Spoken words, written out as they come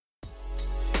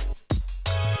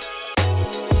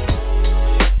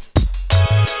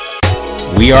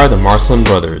We are the Marcelin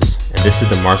Brothers, and this is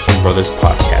the Marcelin Brothers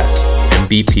Podcast,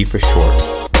 MBP for short.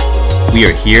 We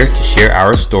are here to share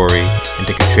our story and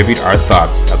to contribute our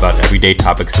thoughts about everyday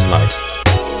topics in life.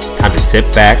 Time to sit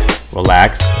back,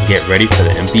 relax, and get ready for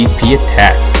the MVP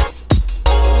attack.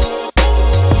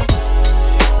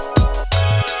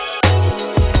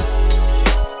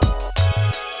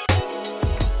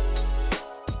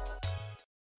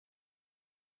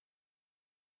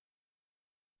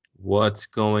 What's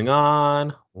going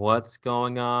on? What's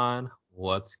going on?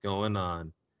 What's going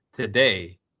on?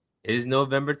 Today is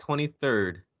November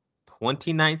 23rd,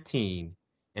 2019.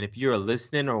 And if you're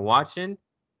listening or watching,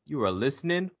 you are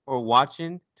listening or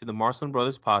watching to the Marcelin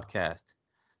Brothers Podcast.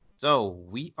 So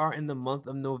we are in the month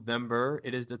of November.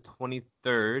 It is the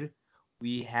 23rd.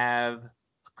 We have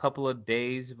a couple of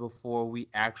days before we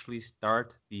actually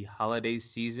start the holiday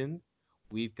season.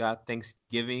 We've got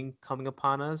Thanksgiving coming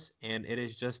upon us, and it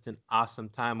is just an awesome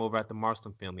time over at the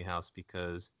Marston family house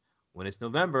because when it's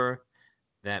November,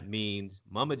 that means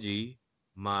Mama G,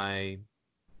 I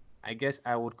guess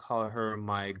I would call her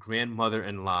my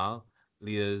grandmother-in-law,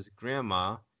 Leah's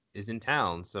grandma, is in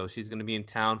town. So she's going to be in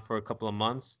town for a couple of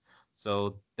months.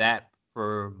 So that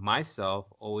for myself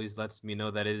always lets me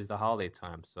know that it is the holiday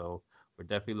time. So we're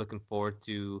definitely looking forward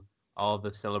to all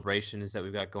the celebrations that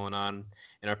we've got going on.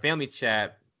 In our family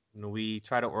chat, we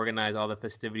try to organize all the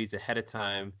festivities ahead of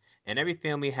time, and every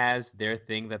family has their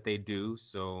thing that they do.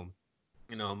 So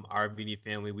our immediate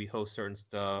family, we host certain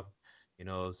stuff.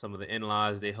 Some of the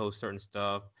in-laws, they host certain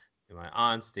stuff. My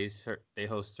aunts, they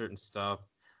host certain stuff.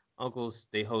 Uncles,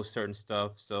 they host certain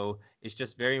stuff. So it's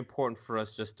just very important for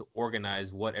us just to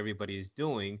organize what everybody is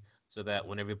doing so that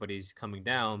when everybody's coming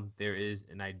down, there is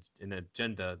an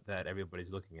agenda that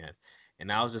everybody's looking at.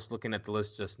 And I was just looking at the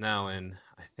list just now, and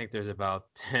I think there's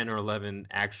about 10 or 11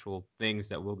 actual things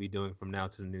that we'll be doing from now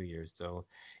to the New Year. So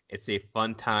it's a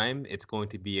fun time. It's going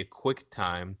to be a quick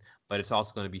time, but it's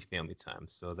also going to be family time.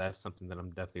 So that's something that I'm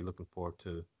definitely looking forward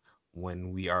to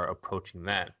when we are approaching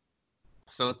that.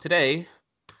 So today,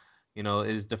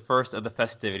 is the first of the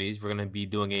festivities. We're going to be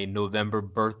doing a November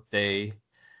birthday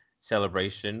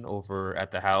celebration over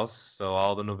at the house. So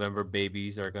all the November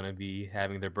babies are going to be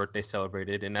having their birthday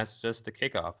celebrated. And that's just the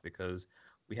kickoff because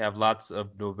we have lots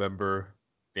of November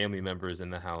family members in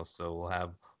the house. So we'll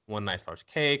have one nice large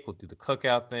cake. We'll do the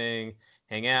cookout thing,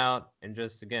 hang out, and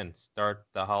just, again, start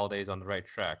the holidays on the right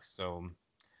track. So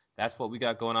that's what we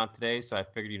got going on today. So I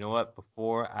figured, you know what,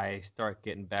 before I start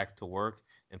getting back to work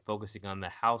and focusing on the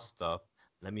house stuff,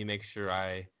 let me make sure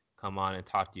I come on and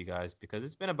talk to you guys because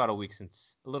it's been about a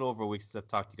little over a week since I've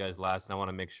talked to you guys last, and I want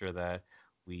to make sure that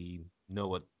we know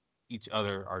what each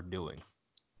other are doing.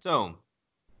 So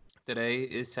today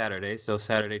is Saturday. So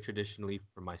Saturday traditionally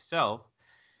for myself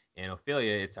and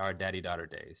Ophelia, it's our daddy-daughter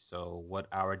day. So what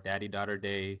our daddy-daughter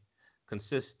day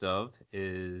consists of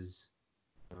is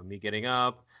me getting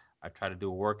up. I try to do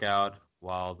a workout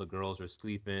while the girls are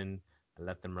sleeping. I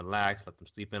let them relax, let them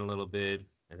sleep in a little bit,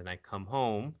 and then I come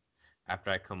home.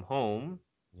 After I come home,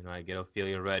 I get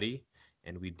Ophelia ready,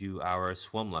 and we do our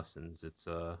swim lessons. It's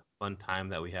a fun time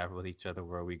that we have with each other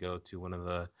where we go to one of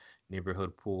the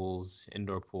neighborhood pools,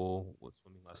 indoor pool with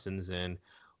swimming lessons, and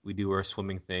we do our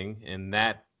swimming thing. And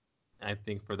that, I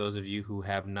think, for those of you who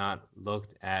have not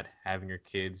looked at having your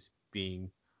kids being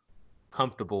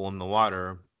comfortable in the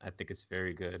water, I think it's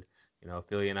very good.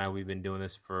 Philly and I, we've been doing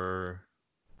this for,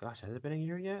 gosh, has it been a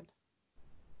year yet?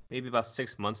 Maybe about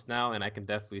 6 months now, and I can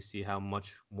definitely see how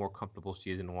much more comfortable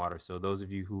she is in the water. So those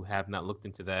of you who have not looked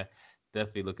into that,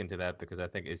 definitely look into that because I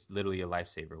think it's literally a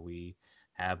lifesaver. We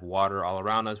have water all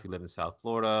around us. We live in South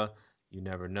Florida. You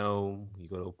never know. You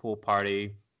go to a pool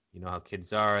party. You know how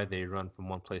kids are. They run from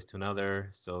one place to another.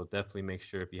 So definitely make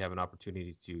sure if you have an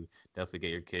opportunity to definitely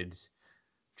get your kids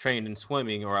trained in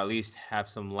swimming or at least have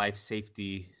some life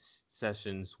safety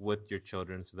sessions with your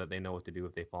children so that they know what to do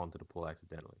if they fall into the pool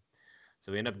accidentally.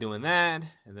 So we end up doing that.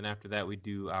 And then after that, we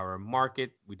do our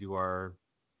market. We do our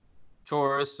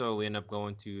chores. So we end up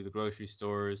going to the grocery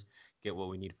stores, get what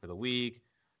we need for the week,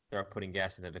 start putting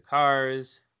gas into the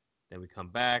cars. Then we come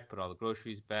back, put all the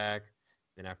groceries back.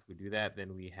 Then after we do that,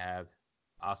 then we have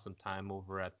awesome time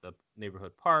over at the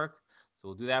neighborhood park. So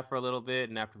we'll do that for a little bit.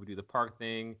 And after we do the park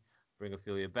thing, bring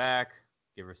Ophelia back,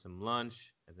 give her some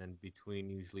lunch. And then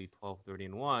between usually 12:30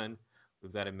 and 1,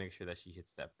 we've got to make sure that she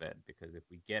hits that bed because if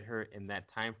we get her in that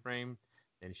time frame,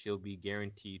 then she'll be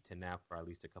guaranteed to nap for at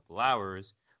least a couple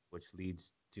hours, which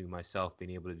leads to myself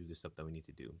being able to do the stuff that we need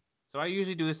to do. So I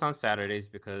usually do this on Saturdays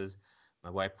because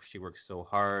my wife, she works so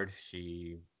hard.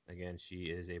 She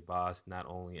is a boss not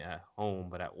only at home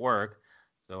but at work.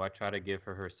 So I try to give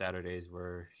her Saturdays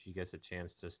where she gets a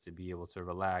chance just to be able to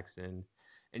relax and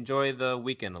enjoy the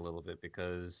weekend a little bit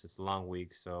because it's a long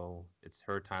week. So it's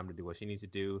her time to do what she needs to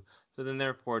do. So then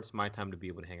therefore it's my time to be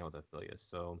able to hang out with Ophelia.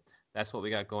 So that's what we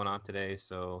got going on today.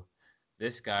 So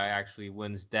this guy actually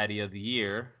wins Daddy of the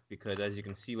Year because as you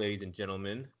can see, ladies and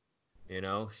gentlemen,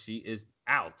 she is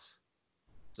out.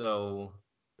 So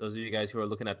those of you guys who are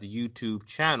looking at the YouTube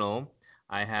channel,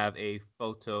 I have a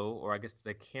photo, or I guess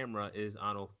the camera is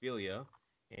on Ophelia,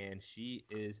 and she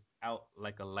is out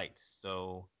like a light.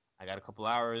 So I got a couple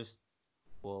hours.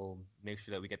 We'll make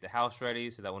sure that we get the house ready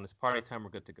so that when it's party time, we're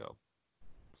good to go.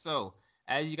 So,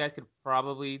 as you guys could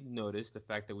probably notice, the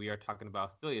fact that we are talking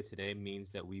about Ophelia today means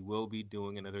that we will be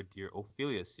doing another Dear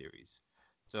Ophelia series.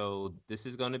 So, this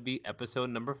is going to be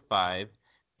episode number 5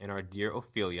 in our Dear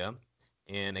Ophelia.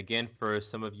 And again, for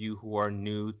some of you who are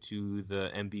new to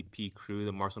the MVP crew,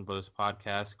 the Marston Brothers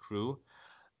podcast crew,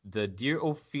 the Dear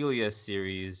Ophelia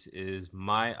series is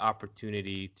my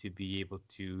opportunity to be able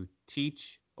to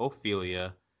teach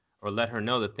Ophelia or let her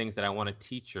know the things that I want to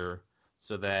teach her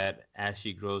so that as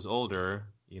she grows older,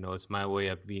 it's my way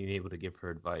of being able to give her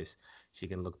advice. She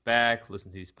can look back,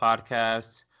 listen to these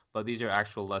podcasts, but these are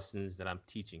actual lessons that I'm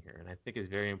teaching her. And I think it's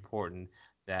very important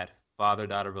that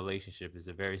father-daughter relationship is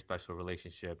a very special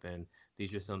relationship. And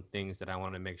these are some things that I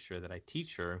want to make sure that I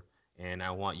teach her, and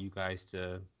I want you guys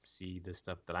to see the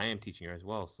stuff that I am teaching her as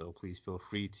well. So please feel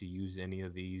free to use any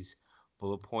of these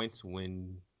bullet points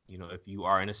when, if you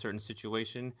are in a certain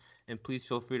situation. And please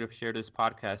feel free to share this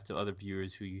podcast to other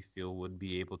viewers who you feel would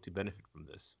be able to benefit from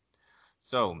this.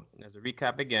 So, as a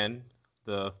recap again,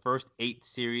 the first 8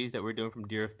 series that we're doing from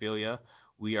Dear Ophelia,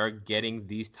 we are getting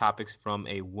these topics from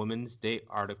a Women's Day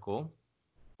article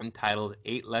entitled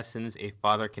 8 Lessons a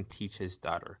Father Can Teach His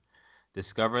Daughter.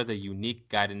 Discover the unique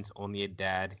guidance only a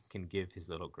dad can give his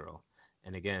little girl.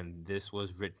 And again, this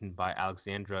was written by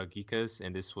Alexandra Gikas,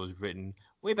 and this was written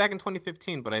way back in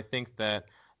 2015. But I think that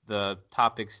the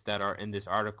topics that are in this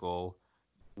article,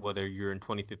 whether you're in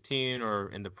 2015 or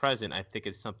in the present, I think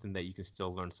it's something that you can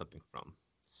still learn something from.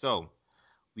 So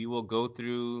we will go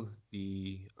through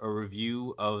a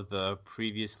review of the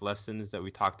previous lessons that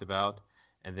we talked about,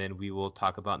 and then we will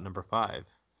talk about number 5.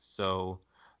 So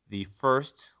the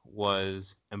first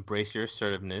was embrace your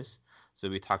assertiveness. So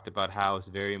we talked about how it's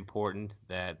very important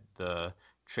that the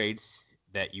traits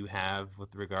that you have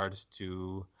with regards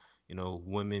to,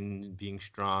 women being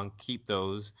strong, keep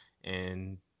those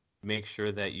and make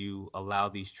sure that you allow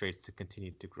these traits to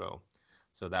continue to grow.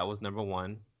 So that was number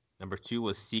 1. Number 2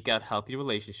 was seek out healthy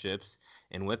relationships.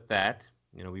 And with that,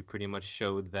 we pretty much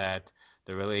showed that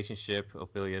the relationship,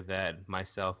 Ophelia, that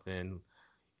myself and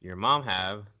your mom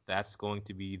have, that's going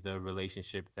to be the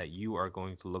relationship that you are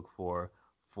going to look for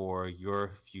your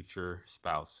future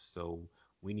spouse. So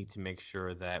we need to make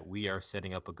sure that we are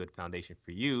setting up a good foundation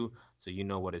for you so you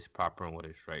know what is proper and what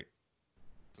is right.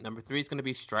 Number 3 is going to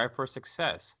be strive for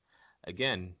success.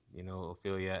 Again,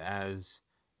 Ophelia, as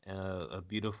a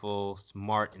beautiful,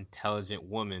 smart, intelligent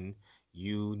woman,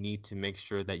 you need to make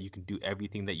sure that you can do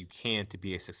everything that you can to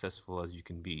be as successful as you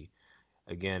can be.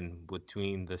 Again,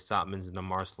 between the Sotmans and the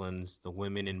Marslins, the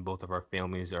women in both of our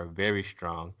families are very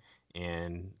strong,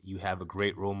 and you have a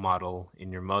great role model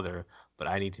in your mother. But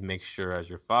I need to make sure, as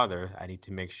your father, I need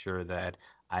to make sure that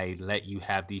I let you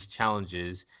have these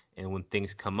challenges, and when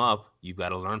things come up, you've got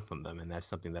to learn from them. And that's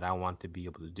something that I want to be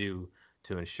able to do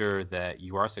to ensure that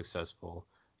you are successful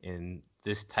in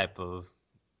this type of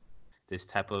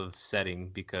setting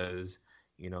because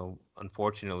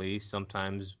unfortunately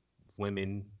sometimes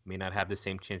women may not have the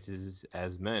same chances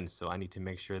as men, so I need to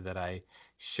make sure that I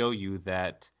show you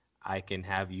that I can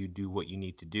have you do what you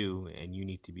need to do, and you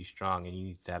need to be strong and you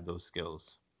need to have those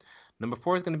skills. Number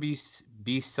 4 is going to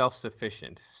be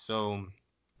self-sufficient. So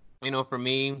for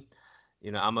me,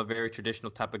 I'm a very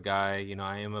traditional type of guy.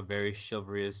 I am a very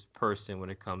chivalrous person when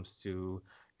it comes to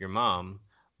your mom,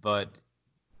 but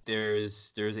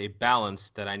there's a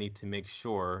balance that I need to make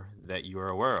sure that you are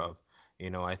aware of.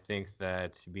 I think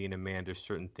that being a man, there's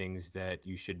certain things that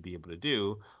you should be able to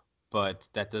do, but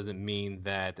that doesn't mean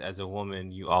that as a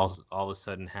woman you all of a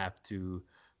sudden have to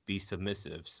be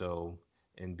submissive. So,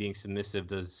 and being submissive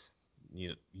does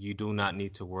you do not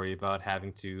need to worry about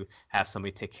having to have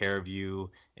somebody take care of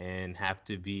you and have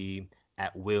to be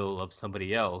at will of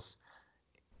somebody else.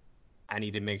 I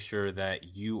need to make sure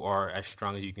that you are as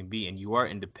strong as you can be and you are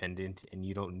independent and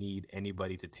you don't need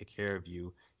anybody to take care of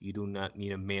you. You do not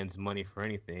need a man's money for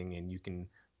anything, and you can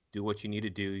do what you need to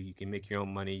do. You can make your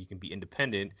own money. You can be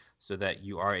independent so that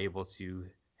you are able to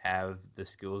have the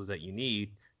skills that you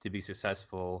need to be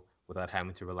successful without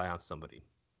having to rely on somebody.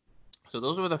 So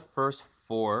those were the first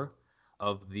 4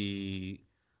 of the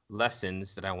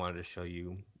lessons that I wanted to show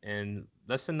you. And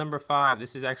lesson number 5,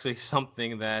 this is actually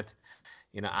something that,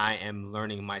 I am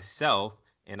learning myself,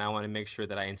 and I want to make sure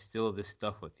that I instill this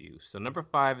stuff with you. So number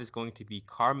 5 is going to be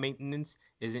car maintenance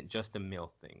isn't just a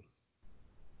male thing.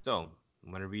 So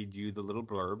I'm going to read you the little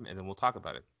blurb and then we'll talk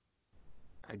about it.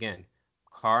 Again,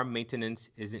 car maintenance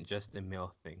isn't just a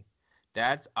male thing.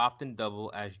 Dads often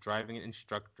double as driving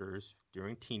instructors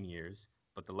during teen years,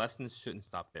 but the lessons shouldn't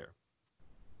stop there.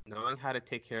 Knowing how to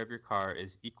take care of your car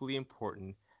is equally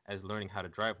important as learning how to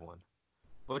drive one.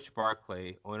 Butch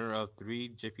Barclay, owner of 3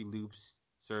 Jiffy Lubes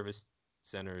service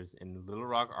centers in Little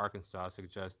Rock, Arkansas,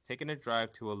 suggests taking a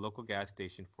drive to a local gas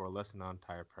station for a lesson on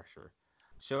tire pressure.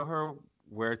 Show her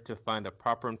where to find the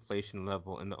proper inflation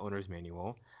level in the owner's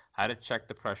manual, how to check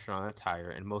the pressure on a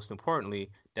tire, and most importantly,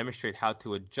 demonstrate how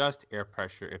to adjust air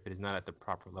pressure if it is not at the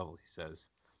proper level, he says.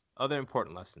 Other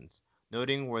important lessons: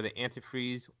 noting where the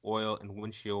antifreeze, oil, and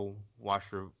windshield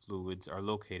washer fluids are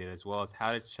located, as well as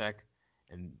how to check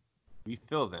and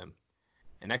refill them.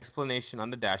 An explanation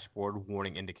on the dashboard,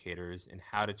 warning indicators, and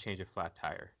how to change a flat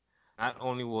tire. Not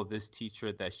only will this teach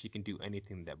her that she can do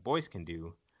anything that boys can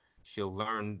do, she'll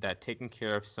learn that taking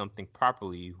care of something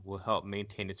properly will help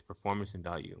maintain its performance and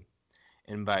value.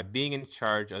 And by being in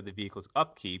charge of the vehicle's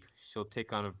upkeep, she'll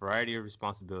take on a variety of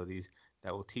responsibilities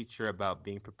that will teach her about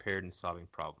being prepared and solving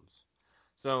problems.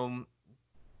 So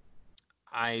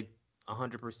I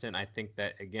 100% I think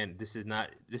that, again, this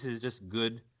is just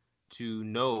good to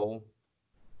know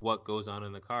what goes on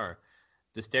in the car.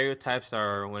 The stereotypes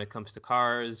are, when it comes to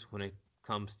cars, when it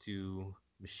comes to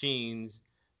machines,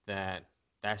 that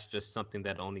that's just something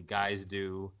that only guys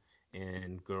do,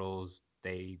 and girls,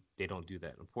 they don't do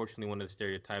that. Unfortunately, one of the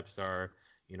stereotypes are,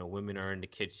 women are in the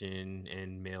kitchen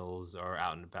and males are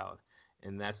out and about.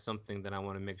 And that's something that I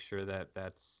want to make sure that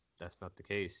that's not the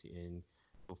case in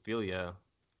Ophelia.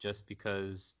 Just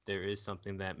because there is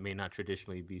something that may not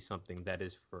traditionally be something that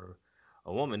is for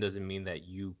a woman doesn't mean that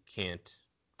you can't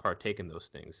partake in those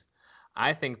things.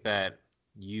 I think that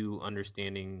you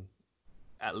understanding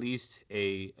at least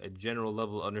a general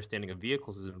level understanding of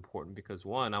vehicles is important because,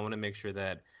 one, I want to make sure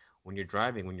that when you're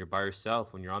driving, when you're by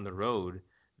yourself, when you're on the road,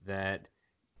 that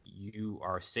you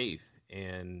are safe.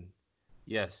 And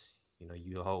yes,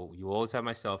 you always have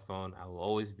my cell phone. I will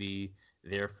always be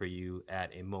there for you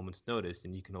at a moment's notice,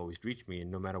 and you can always reach me.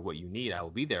 And no matter what you need, I will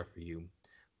be there for you.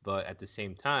 But at the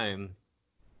same time,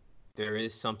 there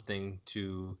is something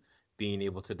to being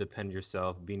able to depend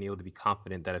yourself, being able to be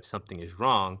confident that if something is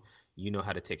wrong, you know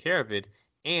how to take care of it,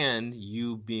 and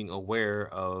you being aware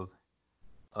of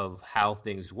how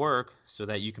things work so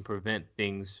that you can prevent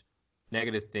things,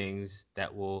 negative things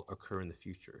that will occur in the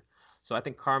future. So I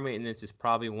think car maintenance is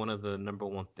probably one of the number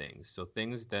one things. So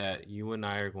things that you and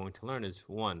I are going to learn is,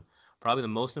 one, probably the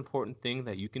most important thing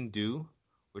that you can do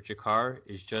with your car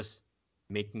is just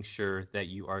making sure that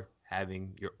you are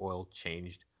having your oil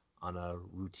changed on a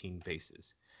routine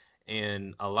basis.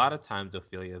 And a lot of times,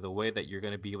 Ophelia, the way that you're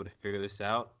going to be able to figure this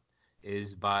out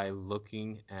is by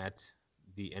looking at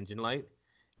the engine light.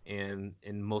 And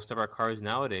in most of our cars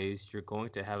nowadays, you're going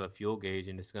to have a fuel gauge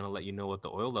and it's going to let you know what the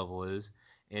oil level is.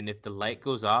 And if the light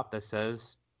goes off that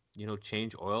says,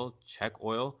 change oil, check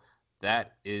oil,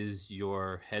 that is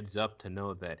your heads up to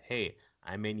know that, hey,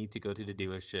 I may need to go to the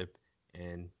dealership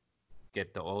and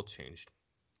get the oil changed.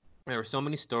 There are so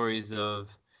many stories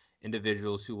of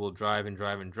individuals who will drive and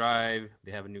drive and drive.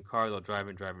 They have a new car, they'll drive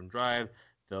and drive and drive.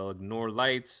 They'll ignore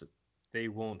lights. They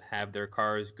won't have their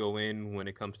cars go in when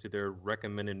it comes to their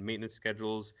recommended maintenance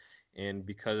schedules. And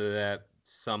because of that,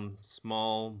 some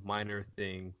small minor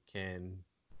thing can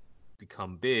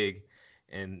become big.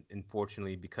 And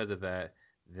unfortunately, because of that,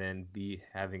 then be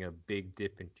having a big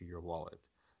dip into your wallet.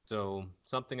 So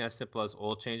something as simple as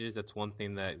oil changes, that's one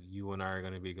thing that you and I are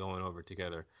going to be going over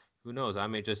together. Who knows? I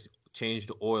may just change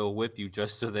the oil with you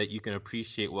just so that you can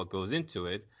appreciate what goes into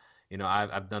it.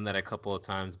 I've done that a couple of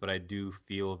times, but I do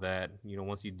feel that,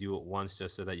 once you do it once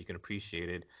just so that you can appreciate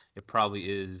it, it probably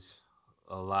is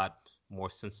a lot more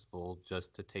sensible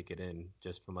just to take it in,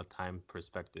 just from a time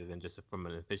perspective and just from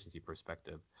an efficiency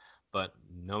perspective. But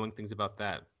knowing things about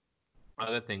that,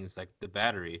 other things like the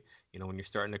battery, when you're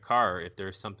starting a car, if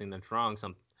there's something that's wrong,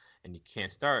 and you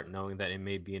can't start, knowing that it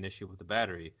may be an issue with the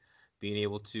battery, being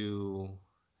able to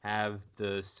have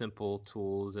the simple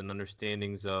tools and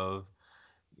understandings of,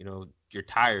 your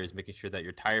tires, making sure that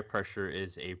your tire pressure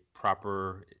is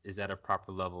at a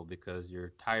proper level, because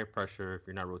your tire pressure, if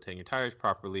you're not rotating your tires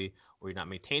properly or you're not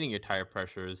maintaining your tire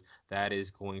pressures, that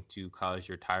is going to cause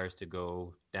your tires to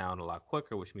go down a lot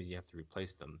quicker, which means you have to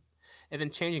replace them. And then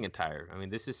changing a tire. I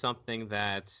mean, this is something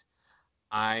that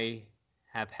I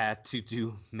have had to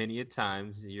do many a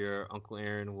times. Your Uncle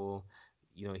Aaron will,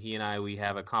 he and I, we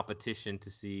have a competition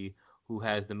to see who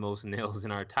has the most nails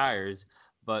in our tires.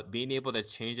 But being able to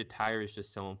change a tire is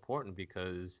just so important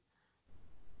because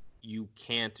you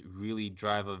can't really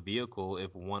drive a vehicle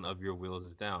if one of your wheels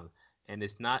is down. And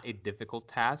it's not a difficult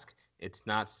task. It's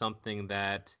not something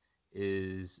that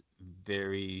is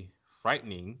very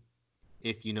frightening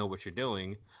if you know what you're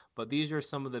doing. But these are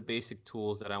some of the basic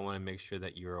tools that I want to make sure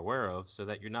that you're aware of so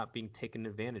that you're not being taken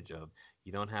advantage of.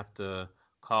 You don't have to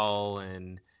call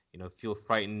and feel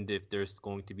frightened if there's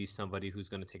going to be somebody who's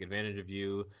going to take advantage of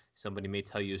you. Somebody may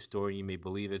tell you a story, you may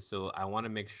believe it. So I want to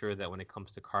make sure that when it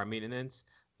comes to car maintenance,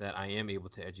 that I am able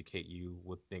to educate you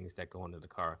with things that go into the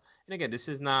car. And again, this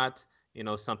is not,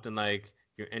 something like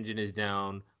your engine is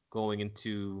down, going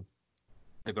into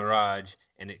the garage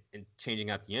and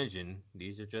changing out the engine.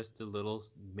 These are just the little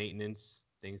maintenance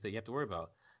things that you have to worry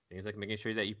about. Things like making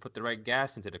sure that you put the right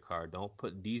gas into the car. Don't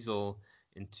put diesel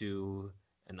into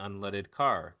an unleaded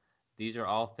car. These are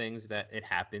all things that it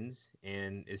happens,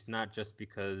 and it's not just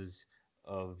because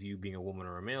of you being a woman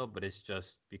or a male, but it's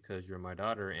just because you're my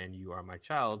daughter and you are my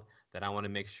child that I want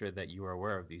to make sure that you are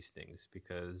aware of these things.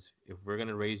 Because if we're going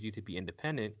to raise you to be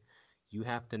independent, you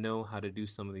have to know how to do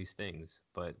some of these things.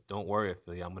 But don't worry,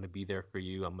 Ophelia. I'm going to be there for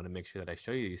you. I'm going to make sure that I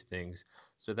show you these things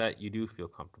so that you do feel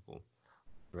comfortable.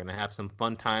 We're going to have some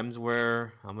fun times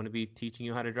where I'm going to be teaching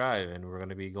you how to drive, and we're going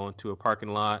to be going to a parking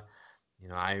lot.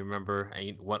 I remember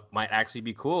what might actually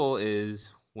be cool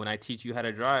is when I teach you how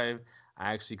to drive,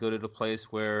 I actually go to the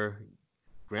place where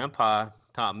grandpa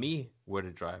taught me where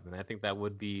to drive. And I think that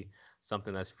would be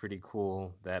something that's pretty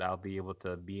cool, that I'll be able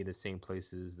to be in the same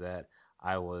places that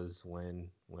I was when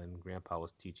grandpa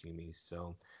was teaching me.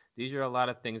 So these are a lot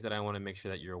of things that I want to make sure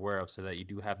that you're aware of so that you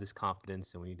do have this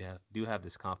confidence. And when you do have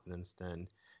this confidence, then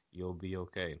you'll be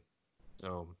okay.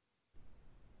 So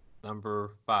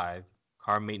number 5,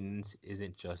 car maintenance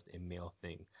isn't just a male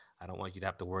thing. I don't want you to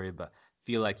have to worry about,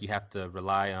 feel like you have to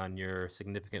rely on your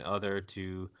significant other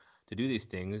to do these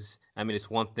things. I mean,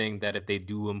 it's one thing that if they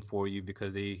do them for you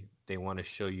because they want to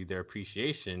show you their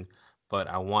appreciation, but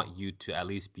I want you to at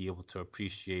least be able to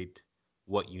appreciate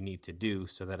what you need to do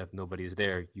so that if nobody is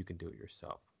there, you can do it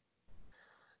yourself.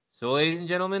 So, ladies and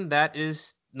gentlemen, that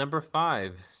is number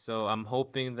 5. So, I'm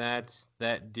hoping that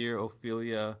Dear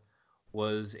Ophelia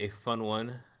was a fun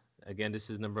one. Again, this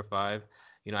is number 5.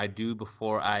 I do,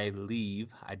 before I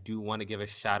leave, I do want to give a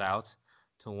shout out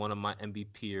to one of my MB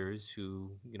peers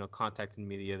who, contacted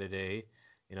me the other day.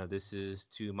 This is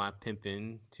to my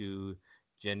pimpin', to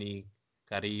Jenny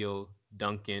Carillo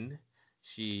Duncan.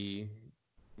 She,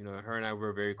 her and I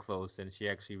were very close, and she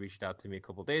actually reached out to me a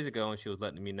couple days ago, and she was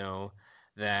letting me know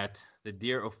that the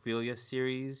Dear Ophelia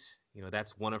series,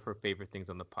 that's one of her favorite things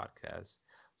on the podcast.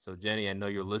 So, Jenny, I know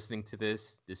you're listening to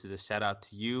this. This is a shout out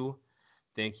to you.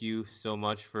 Thank you so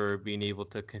much for being able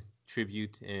to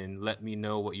contribute and let me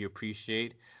know what you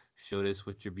appreciate. Show this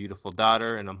with your beautiful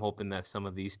daughter, and I'm hoping that some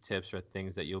of these tips are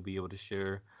things that you'll be able to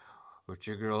share with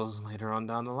your girls later on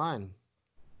down the line.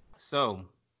 So,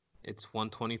 it's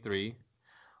 1:23.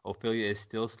 Ophelia is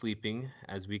still sleeping,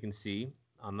 as we can see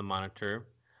on the monitor.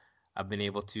 I've been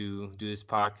able to do this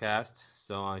podcast,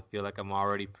 so I feel like I'm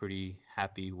already pretty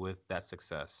happy with that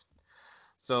success.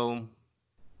 So,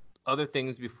 other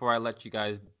things before I let you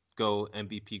guys go,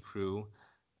 MVP crew,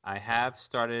 I have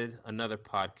started another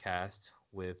podcast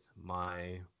with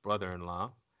my brother in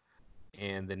law,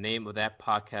 and the name of that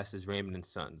podcast is Raymond and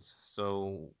Sons.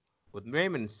 So, with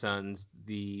Raymond and Sons,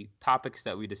 the topics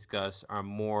that we discuss are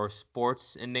more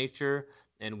sports in nature,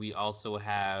 and we also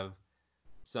have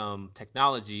some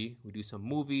technology, we do some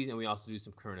movies, and we also do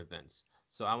some current events.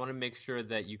 So I want to make sure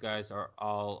that you guys are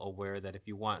all aware that if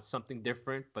you want something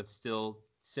different but still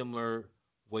similar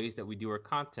ways that we do our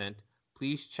content,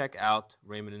 please check out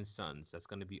Raymond and Sons. That's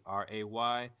going to be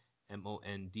RAYMOND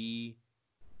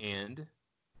and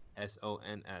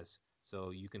SONS.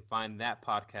 So you can find that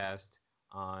podcast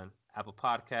on Apple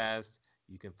Podcasts.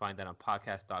 You can find that on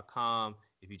podcast.com.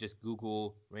 If you just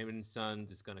Google Raymond and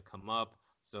Sons, it's going to come up.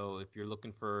 So if you're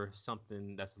looking for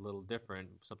something that's a little different,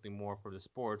 something more for the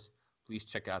sports, please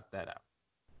check out that out.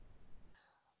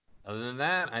 Other than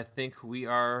that, I think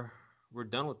we're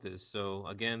done with this. So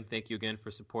again, thank you again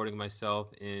for supporting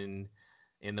myself in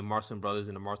the Marston Brothers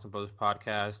and the Marston Brothers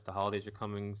podcast. The holidays are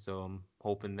coming, so I'm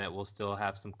hoping that we'll still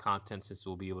have some content since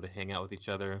we'll be able to hang out with each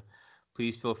other.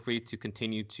 Please feel free to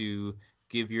continue to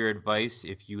give your advice.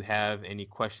 If you have any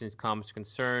questions, comments,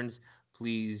 concerns,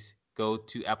 please go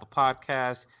to Apple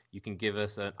Podcasts. You can give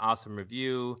us an awesome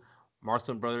review.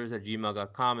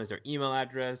 marstonebrothers@gmail.com is their email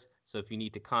address. So if you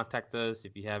need to contact us,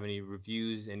 if you have any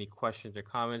reviews, any questions or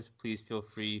comments, please feel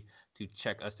free to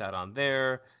check us out on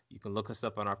there. You can look us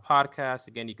up on our podcast.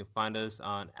 Again, you can find us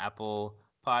on Apple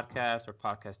Podcasts or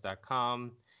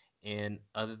podcast.com. And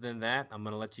other than that, I'm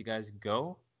going to let you guys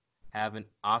go. Have an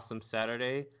awesome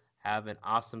Saturday. Have an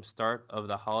awesome start of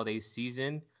the holiday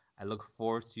season. I look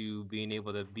forward to being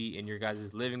able to be in your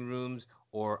guys' living rooms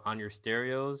or on your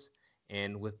stereos.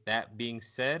 And with that being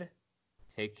said,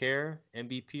 take care,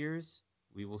 MBPers.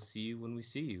 We will see you when we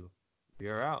see you. We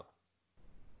are out.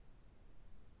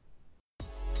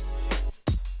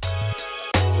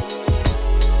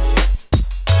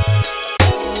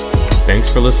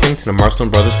 Thanks for listening to the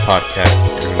Marstone Brothers podcast.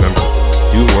 And remember,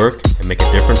 do work and make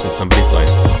a difference in somebody's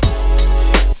life.